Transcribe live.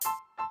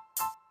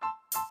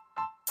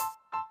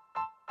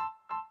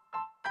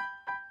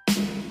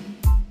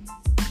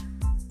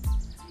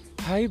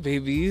Hi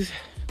babies.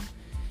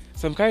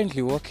 So I'm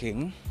currently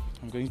walking.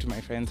 I'm going to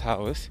my friend's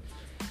house.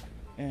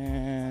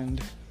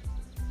 And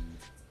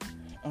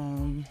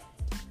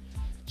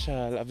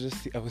child, I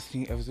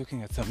was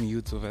looking at some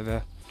youths over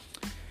there.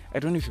 I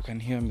don't know if you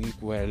can hear me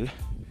well,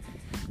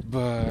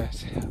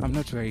 but I'm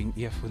not wearing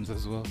earphones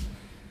as well.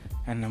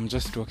 And I'm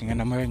just walking,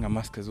 and I'm wearing a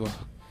mask as well.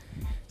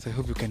 So I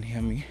hope you can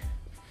hear me.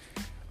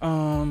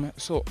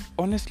 So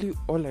honestly,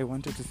 all I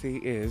wanted to say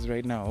is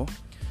right now,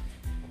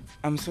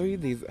 I'm sorry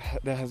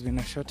there has been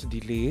a short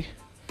delay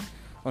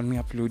on me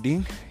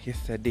uploading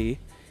yesterday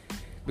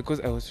because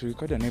I was to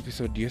record an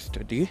episode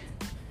yesterday,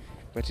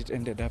 but it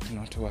ended up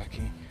not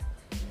working.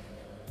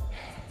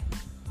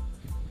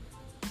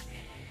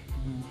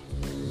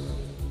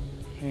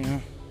 Yeah.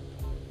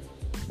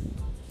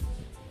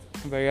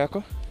 Habari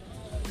yako?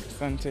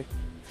 Asante.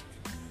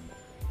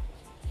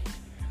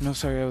 No,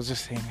 sorry, I was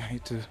just saying hi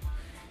to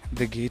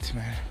the gate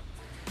man.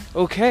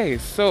 Okay,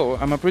 so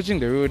I'm approaching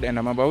the road and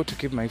I'm about to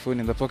keep my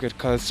phone in the pocket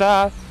because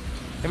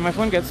if my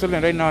phone gets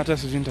stolen right now, so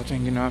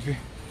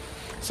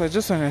I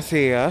just want to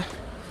say,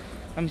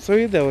 I'm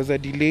sorry there was a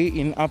delay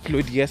in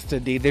upload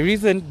yesterday. The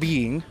reason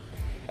being,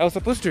 I was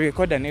supposed to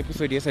record an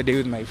episode yesterday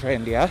with my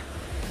friend,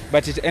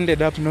 but it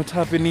ended up not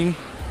happening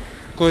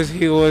because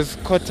he was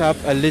caught up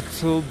a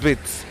little bit.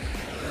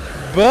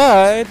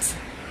 But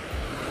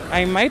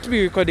I might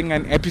be recording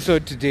an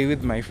episode today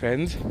with my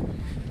friends.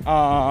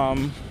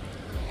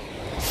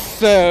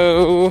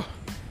 So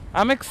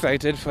I'm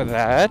excited for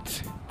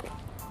that.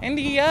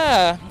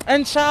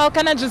 And child,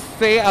 can I just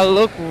say I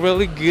look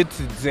really good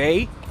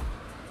today?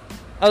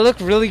 I look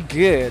really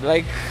good.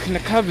 Like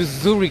nakaa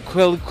vizuri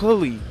kweli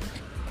kweli,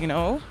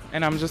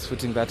 and I'm just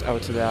putting that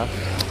out there.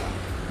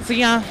 So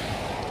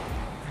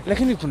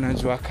lakini kuna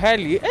jua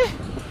kali.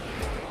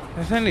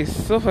 The sun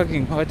is so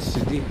fucking hot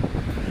today.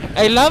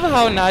 I love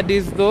how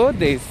nowadays though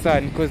there's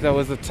sun, because there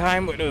was a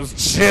time when it was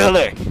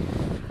chilly.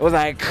 It was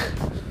like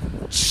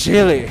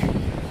chilly.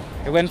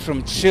 It went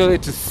from chilly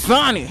to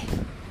sunny.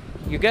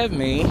 You get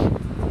me?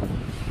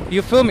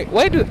 You feel me?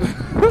 Why do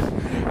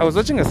I was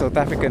watching a South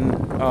African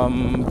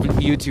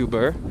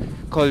YouTuber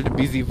called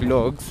Busy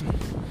Vlogs,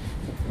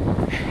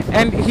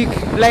 and he,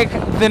 like,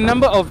 the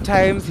number of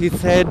times he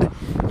said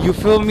 "you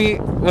feel me"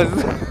 was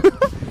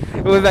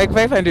it was like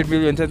 500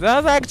 million times. And I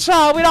was like,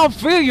 child, we don't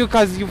feel you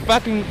because you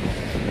fucking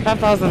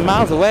 5,000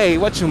 miles away.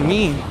 What you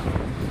mean?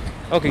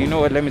 Okay, you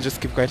know what? Let me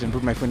just keep quiet and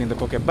put my phone in the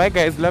pocket. Bye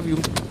guys, love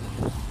you.